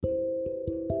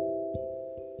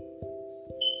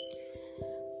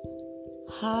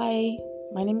Hi,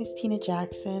 my name is Tina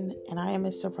Jackson, and I am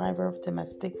a survivor of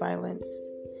domestic violence.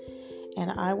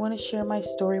 And I want to share my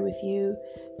story with you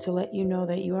to let you know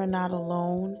that you are not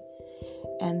alone,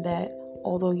 and that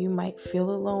although you might feel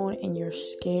alone and you're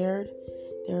scared,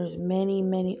 there's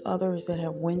many others that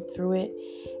have went through it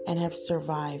and have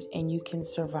survived, and you can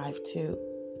survive too.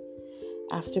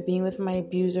 After being with my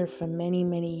abuser for many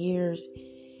years,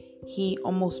 he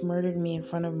almost murdered me in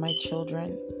front of my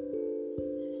children.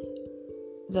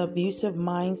 The abusive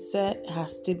mindset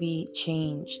has to be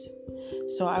changed.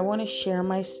 So I want to share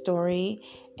my story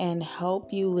and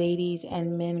help you ladies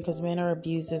and men, because men are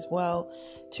abused as well,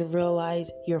 to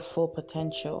realize your full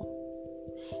potential.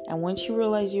 And once you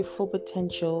realize your full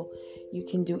potential, you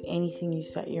can do anything you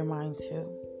set your mind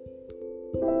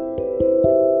to.